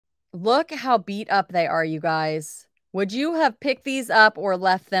Look how beat up they are, you guys. Would you have picked these up or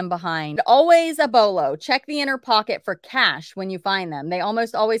left them behind? Always a bolo. Check the inner pocket for cash when you find them. They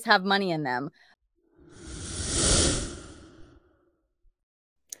almost always have money in them.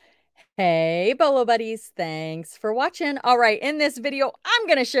 Hey, Bolo buddies, thanks for watching. All right, in this video, I'm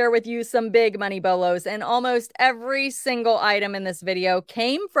going to share with you some big money bolos, and almost every single item in this video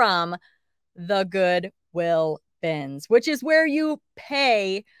came from the Goodwill bins, which is where you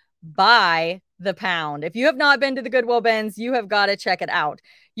pay by the pound. If you have not been to the Goodwill bins, you have got to check it out.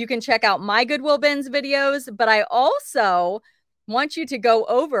 You can check out my Goodwill bins videos, but I also want you to go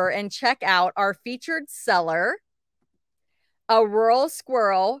over and check out our featured seller, a rural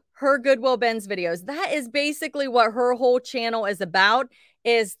squirrel, her Goodwill bins videos. That is basically what her whole channel is about,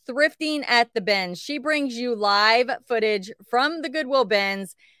 is thrifting at the bins. She brings you live footage from the Goodwill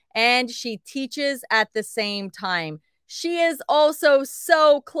bins and she teaches at the same time. She is also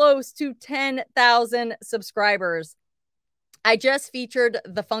so close to 10,000 subscribers. I just featured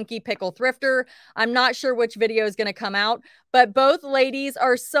the Funky Pickle Thrifter. I'm not sure which video is going to come out, but both ladies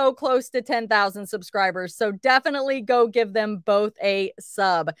are so close to 10,000 subscribers. So definitely go give them both a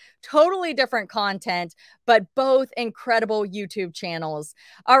sub. Totally different content, but both incredible YouTube channels.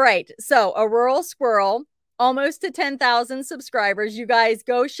 All right. So a rural squirrel, almost to 10,000 subscribers. You guys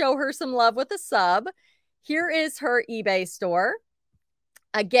go show her some love with a sub. Here is her eBay store.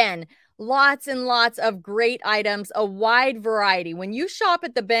 Again, lots and lots of great items, a wide variety. When you shop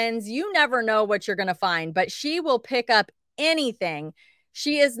at the bins, you never know what you're going to find, but she will pick up anything.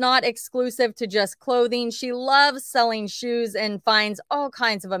 She is not exclusive to just clothing. She loves selling shoes and finds all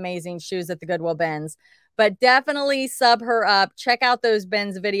kinds of amazing shoes at the Goodwill bins. But definitely sub her up. Check out those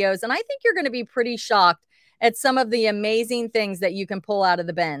bins videos. And I think you're going to be pretty shocked at some of the amazing things that you can pull out of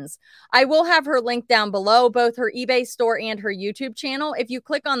the bins. I will have her link down below, both her eBay store and her YouTube channel. If you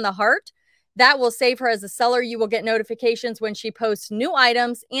click on the heart, that will save her as a seller. You will get notifications when she posts new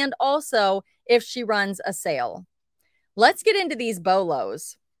items and also if she runs a sale. Let's get into these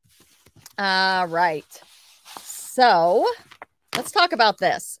bolos. All right. So let's talk about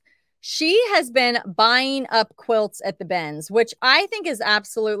this. She has been buying up quilts at the bins, which I think is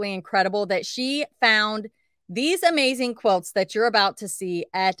absolutely incredible that she found these amazing quilts that you're about to see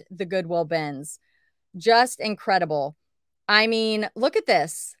at the Goodwill bins. Just incredible. I mean, look at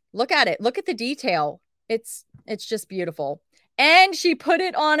this. Look at it. Look at the detail. It's just beautiful. And she put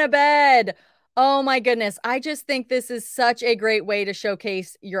it on a bed. Oh my goodness. I just think this is such a great way to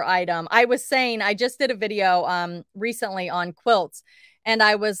showcase your item. I was saying, I just did a video recently on quilts, and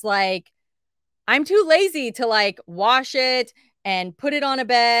I was like, I'm too lazy to like wash it and put it on a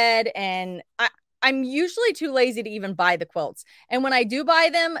bed, and I'm usually too lazy to even buy the quilts. And when I do buy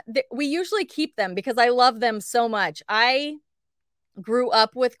them, we usually keep them because I love them so much. I grew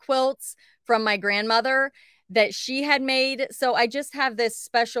up with quilts from my grandmother that she had made. So I just have this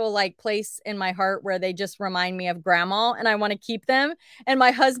special like place in my heart where they just remind me of grandma, and I want to keep them. And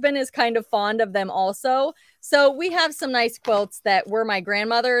my husband is kind of fond of them also. So we have some nice quilts that were my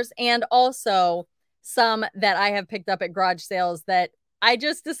grandmother's, and also some that I have picked up at garage sales that I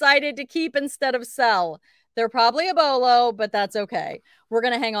just decided to keep instead of sell. They're probably a bolo, but that's okay. We're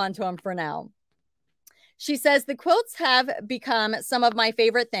going to hang on to them for now. She says, the quilts have become some of my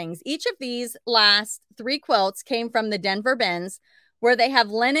favorite things. Each of these last 3 quilts came from the Denver bins, where they have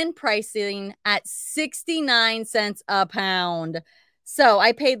linen pricing at 69 cents a pound. So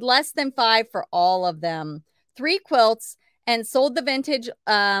I paid less than $5 for all of them. 3 quilts, and sold the vintage.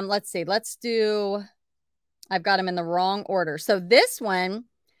 Let's see. I've got them in the wrong order. So this one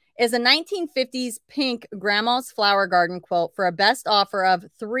is a 1950s pink grandma's flower garden quilt for a best offer of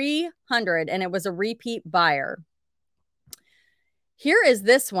 $300, and it was a repeat buyer. Here is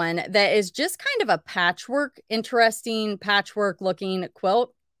this one that is just kind of a patchwork, interesting patchwork looking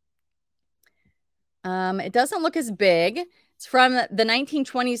quilt. It doesn't look as big. It's from the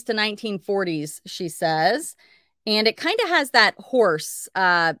 1920s to 1940s, she says. And it kind of has that horse.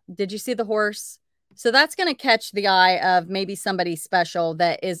 Did you see the horse? So that's going to catch the eye of maybe somebody special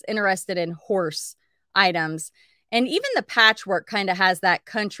that is interested in horse items. And even the patchwork kind of has that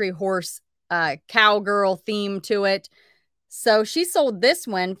country horse cowgirl theme to it. So she sold this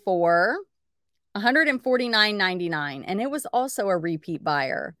one for $149.99, and it was also a repeat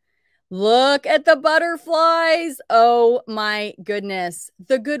buyer. Look at the butterflies. Oh my goodness.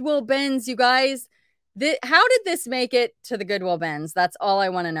 The Goodwill bins, you guys. How did this make it to the Goodwill bins? That's all I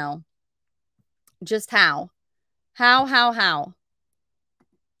want to know. Just how? How?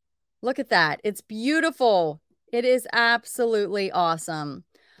 Look at that. It's beautiful. It is absolutely awesome.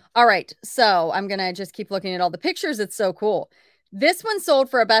 All right. So I'm going to just keep looking at all the pictures. It's so cool. This one sold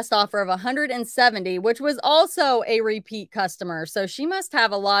for a best offer of 170, which was also a repeat customer. So she must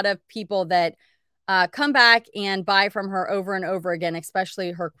have a lot of people that come back and buy from her over and over again,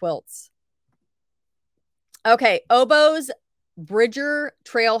 especially her quilts. Okay, Oboe's Bridger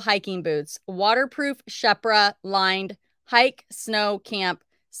Trail hiking boots, waterproof, Shepra lined, hike, snow, camp,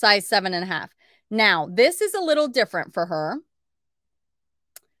 size 7.5. Now, this is a little different for her.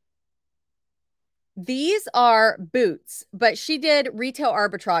 These are boots, but she did retail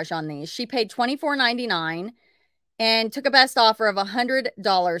arbitrage on these. She paid $24.99 and took a best offer of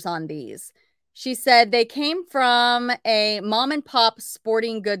 $100 on these. She said they came from a mom and pop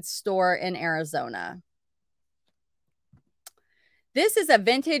sporting goods store in Arizona. This is a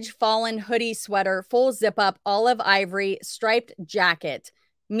vintage fallen hoodie sweater, full zip up, olive ivory, striped jacket,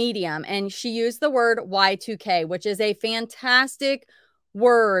 medium. And she used the word Y2K, which is a fantastic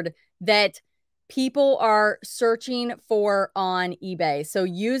word that people are searching for on eBay. So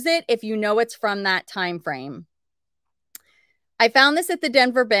use it if you know it's from that time frame. I found this at the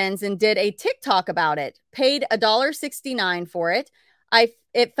Denver BINS and did a TikTok about it. Paid $1.69 for it.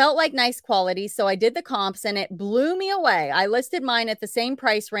 It felt like nice quality, so I did the comps and it blew me away. I listed mine at the same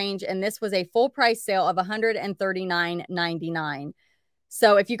price range, and this was a full price sale of $139.99.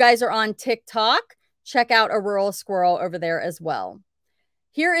 So if you guys are on TikTok, check out a Rural Squirrel over there as well.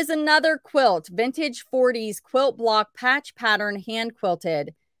 Here is another quilt, vintage 40s quilt block patch pattern, hand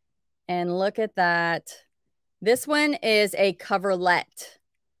quilted. And look at that. This one is a coverlet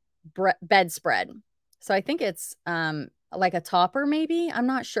bedspread. So I think it's like a topper maybe. I'm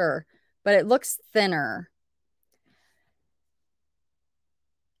not sure, but it looks thinner.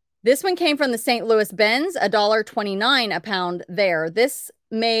 This one came from the St. Louis BINS, $1.29 a pound there. This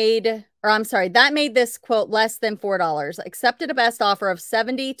made, or I'm sorry, that made this quilt less than $4. Accepted a best offer of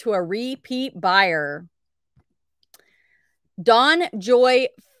 $70 to a repeat buyer. Dawn Joy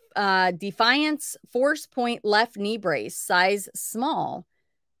Defiance Force Point left knee brace, size small.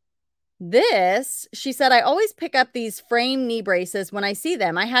 This, she said, I always pick up these frame knee braces when I see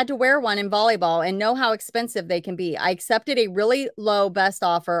them. I had to wear one in volleyball and know how expensive they can be. I accepted a really low best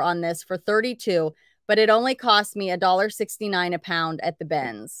offer on this for $32, but it only cost me $1.69 a pound at the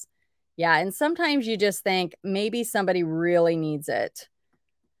BINS. Yeah, and sometimes you just think maybe somebody really needs it.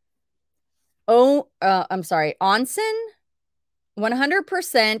 Oh, I'm sorry, Onsen,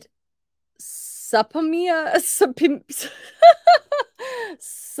 100% Supima.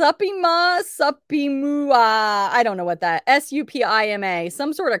 I don't know what that, Supima,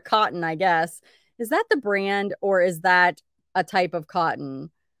 some sort of cotton, I guess. Is that the brand or is that a type of cotton?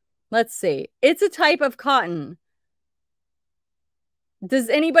 Let's see. It's a type of cotton. Does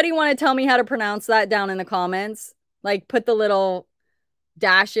anybody want to tell me how to pronounce that down in the comments? Like put the little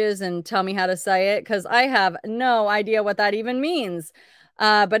dashes and tell me how to say it, because I have no idea what that even means.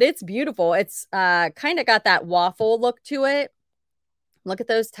 But it's beautiful. It's kind of got that waffle look to it. Look at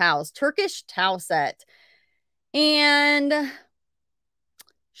those towels. Turkish towel set. And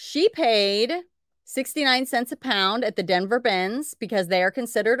she paid 69 cents a pound at the Denver BINS because they are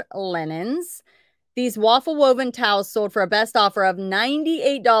considered linens. These waffle woven towels sold for a best offer of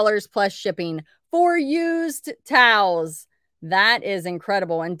 $98 plus shipping for used towels. That is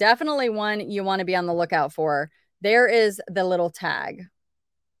incredible and definitely one you want to be on the lookout for. There is the little tag.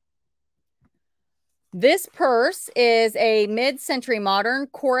 This purse is a mid-century modern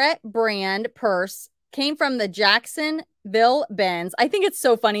Corette brand purse. Came from the Jacksonville BINS. I think it's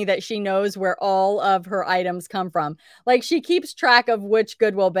so funny that she knows where all of her items come from. Like she keeps track of which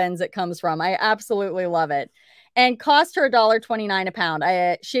Goodwill BINS it comes from. I absolutely love it. And cost her $1.29 a pound.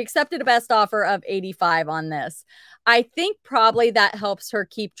 She accepted a best offer of $85 on this. I think probably that helps her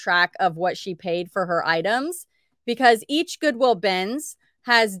keep track of what she paid for her items because each Goodwill BINS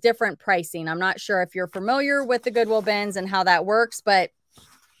has different pricing. I'm not sure if you're familiar with the Goodwill BINS and how that works, but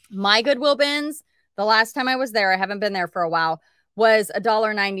my Goodwill BINS, the last time I was there, I haven't been there for a while, was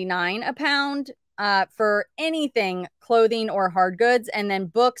 $1.99 a pound for anything, clothing or hard goods. And then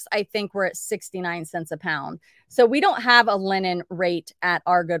books, I think, were at 69 cents a pound. So we don't have a linen rate at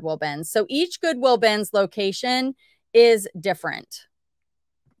our Goodwill BINS. So each Goodwill BINS location is different.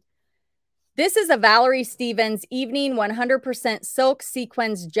 This is a Valerie Stevens evening 100% silk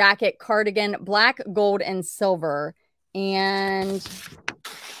sequins jacket cardigan, black, gold, and silver. And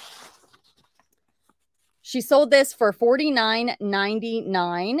she sold this for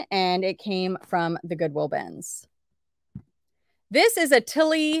 $49.99, and it came from the Goodwill BINS. This is a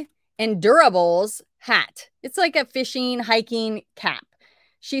Tilly Endurables hat. It's like a fishing, hiking cap.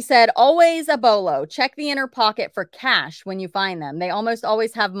 She said, always a bolo. Check the inner pocket for cash when you find them. They almost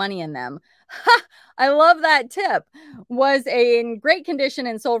always have money in them. Ha! I love that tip. Was in great condition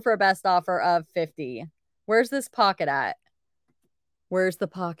and sold for a best offer of $50. Where's this pocket at? Where's the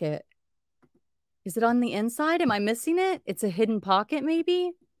pocket? Is it on the inside? Am I missing it? It's a hidden pocket,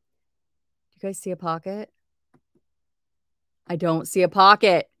 maybe? Do you guys see a pocket? I don't see a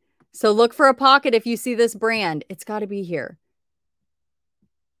pocket. So look for a pocket if you see this brand. It's got to be here.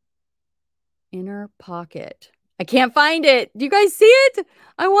 Inner pocket. I can't find it. Do you guys see it?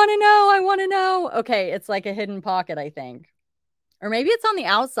 I want to know. I want to know. Okay, it's like a hidden pocket, I think. Or maybe it's on the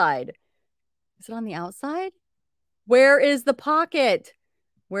outside. Is it on the outside? Where is the pocket?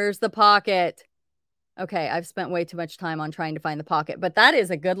 Where's the pocket? Okay, I've spent way too much time on trying to find the pocket, but that is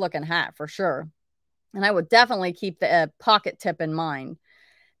a good looking hat for sure. And I would definitely keep the pocket tip in mind.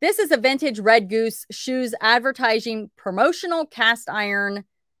 This is a vintage Red Goose shoes advertising promotional cast iron,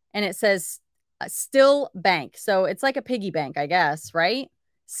 and it says Still Bank. So it's like a piggy bank, I guess, right?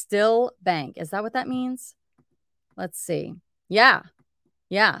 Still Bank. Is that what that means? Let's see. Yeah.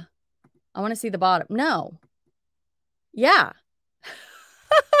 Yeah. I want to see the bottom. No. Yeah.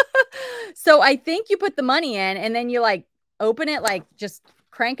 So I think you put the money in and then you like open it, like just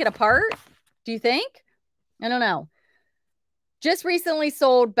crank it apart. Do you think? I don't know. Just recently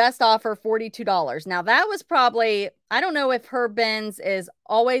sold, best offer, $42. Now that was probably, I don't know if her BINS is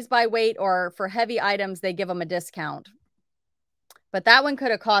always by weight or for heavy items, they give them a discount. But that one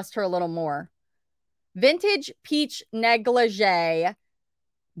could have cost her a little more. Vintage peach negligee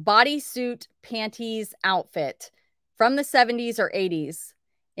bodysuit panties outfit from the 70s or 80s.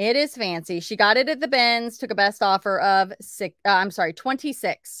 It is fancy. She got it at the BINS, took a best offer of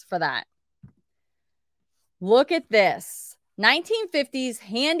 26 for that. Look at this. 1950s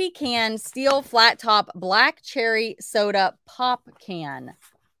handy can steel flat top black cherry soda pop can.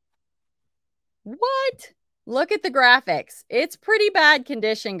 What? Look at the graphics. It's pretty bad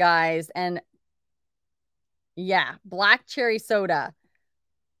condition, guys. And yeah, black cherry soda.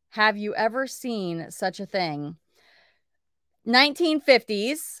 Have you ever seen such a thing?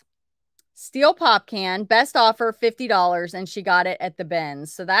 1950s steel pop can, best offer $50, and she got it at the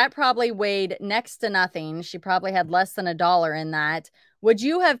BINS. So that probably weighed next to nothing. She probably had less than $1 in that. Would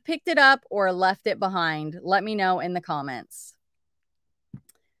you have picked it up or left it behind? Let me know in the comments.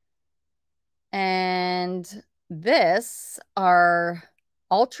 And this are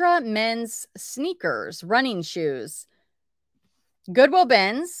Ultra men's sneakers, running shoes. Goodwill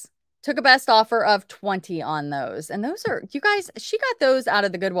BINS. Took a best offer of $20 on those. And those are, you guys, she got those out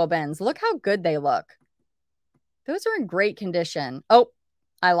of the Goodwill BINS. Look how good they look. Those are in great condition. Oh,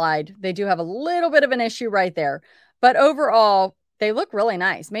 I lied. They do have a little bit of an issue right there. But overall, they look really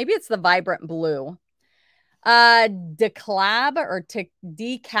nice. Maybe it's the vibrant blue. Decalab or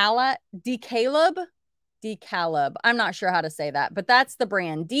Decalab. I'm not sure how to say that, but that's the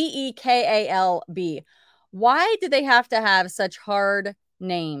brand. Dekalb. Why do they have to have such hard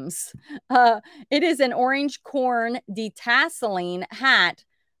names? It is an orange corn detasseling hat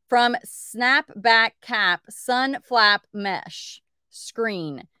from snapback cap sun flap mesh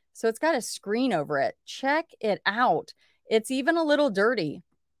screen. So it's got a screen over it. Check it out. It's even a little dirty.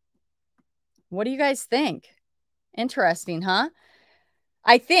 What do you guys think? Interesting, huh?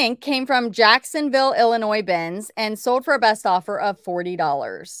 I think came from Jacksonville, Illinois BINS and sold for a best offer of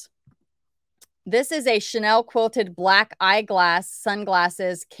 $40. This is a Chanel quilted black eyeglass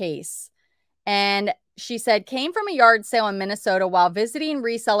sunglasses case. And she said, came from a yard sale in Minnesota while visiting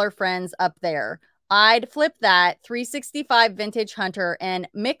reseller friends up there. I'd flip that 365 vintage hunter and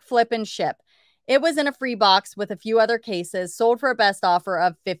McFlip and ship. It was in a free box with a few other cases, sold for a best offer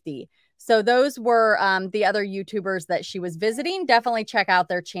of $50. So those were the other YouTubers that she was visiting. Definitely check out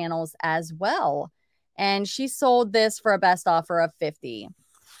their channels as well. And she sold this for a best offer of $50.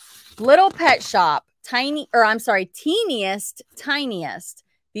 Little Pet Shop, teeniest.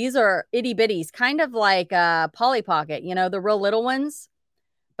 These are itty bitties, kind of like Polly Pocket, you know, the real little ones.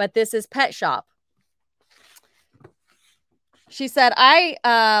 But this is Pet Shop. She said,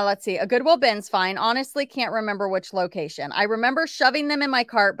 let's see, a Goodwill BINS fine. Honestly, can't remember which location. I remember shoving them in my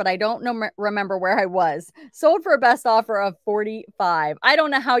cart, but I don't remember where I was. Sold for a best offer of $45. I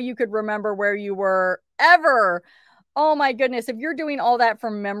don't know how you could remember where you were ever. Oh my goodness. If you're doing all that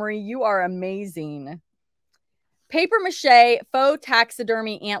from memory, you are amazing. Paper mache, faux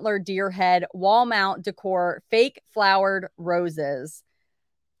taxidermy antler deer head, wall mount decor, fake flowered roses.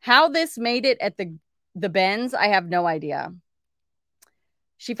 How this made it at the BINS, I have no idea.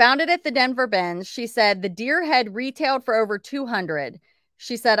 She found it at the Denver BINS. She said the deer head retailed for over $200.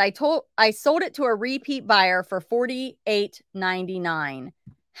 She said, I sold it to a repeat buyer for $48.99.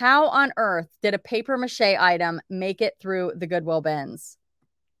 How on earth did a paper mache item make it through the Goodwill bins?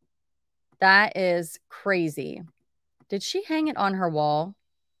 That is crazy. Did she hang it on her wall?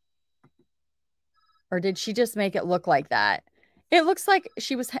 Or did she just make it look like that? It looks like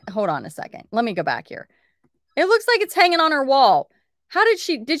she was, hold on a second. Let me go back here. It looks like it's hanging on her wall. How did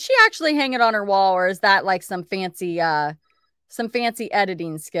she actually hang it on her wall? Or is that like some fancy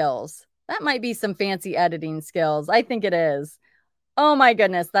editing skills? That might be some fancy editing skills. I think it is. Oh my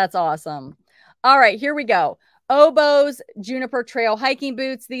goodness. That's awesome. All right, here we go. Oboes, Juniper Trail hiking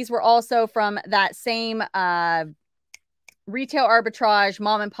boots. These were also from that same retail arbitrage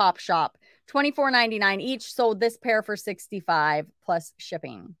mom and pop shop. $24.99 each. Sold this pair for $65 plus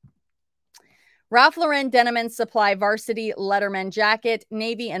shipping. Ralph Lauren Denim and Supply Varsity Letterman jacket,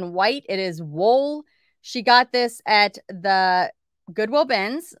 navy and white. It is wool. She got this at the Goodwill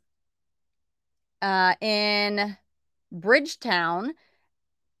bins in Bridgetown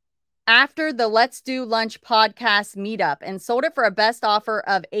after the Let's Do Lunch podcast meetup and sold it for a best offer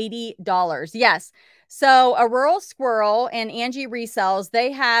of $80. Yes. So a Rural Squirrel and Angie Resells,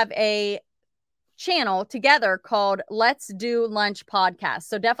 they have a channel together called Let's Do Lunch podcast.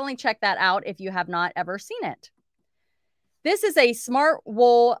 So definitely check that out if you have not ever seen it. This is a Smart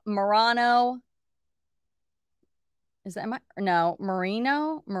Wool Merino. Is that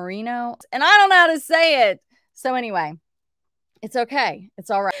Merino? And I don't know how to say it. So anyway, it's okay.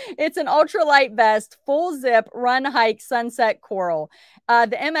 It's all right. It's an ultralight vest, full zip, run, hike, sunset coral.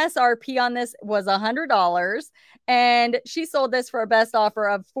 The MSRP on this was $100, and she sold this for a best offer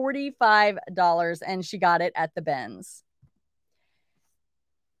of $45, and she got it at the BINS.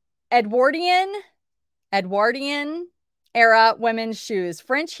 Edwardian era women's shoes,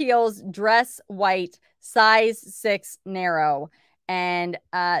 French heels, dress white, size 6 narrow. And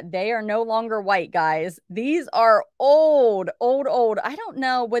they are no longer white, guys. These are old. I don't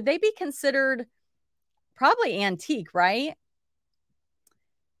know. Would they be considered probably antique, right?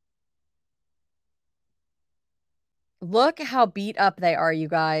 Look how beat up they are, you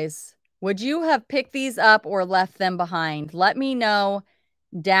guys. Would you have picked these up or left them behind? Let me know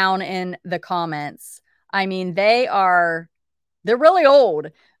down in the comments. I mean, they're really old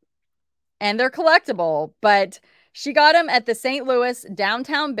and they're collectible, but she got them at the St. Louis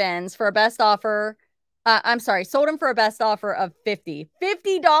downtown BINS for a best offer. Sold them for a best offer of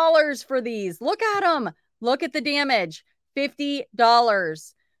 $50 for these. Look at them. Look at the damage.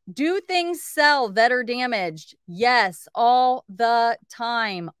 $50. Do things sell that are damaged? Yes, all the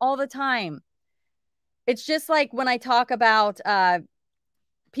time. All the time. It's just like when I talk about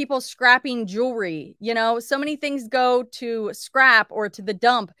people scrapping jewelry. You know, so many things go to scrap or to the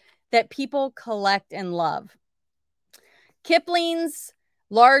dump that people collect and love. Kipling's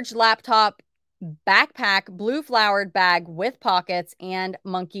large laptop backpack, blue flowered bag with pockets and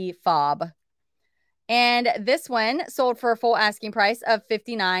monkey fob. And this one sold for a full asking price of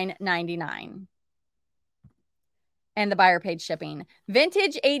 $59.99. And the buyer paid shipping.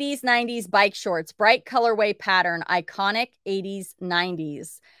 Vintage 80s, 90s bike shorts, bright colorway pattern, iconic 80s,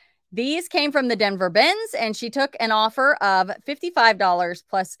 90s. These came from the Denver BINS, and she took an offer of $55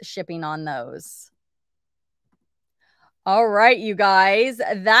 plus shipping on those. All right, you guys,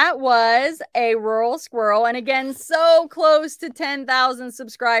 that was a Rural Squirrel. And again, so close to 10,000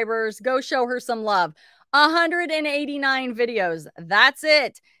 subscribers. Go show her some love. 189 videos. That's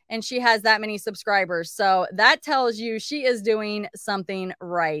it. And she has that many subscribers. So that tells you she is doing something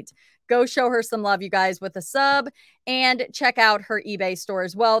right. Go show her some love, you guys, with a sub, and check out her eBay store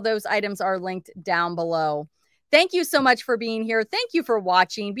as well. Those items are linked down below. Thank you so much for being here. Thank you for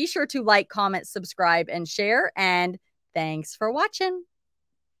watching. Be sure to like, comment, subscribe, and share. And thanks for watching.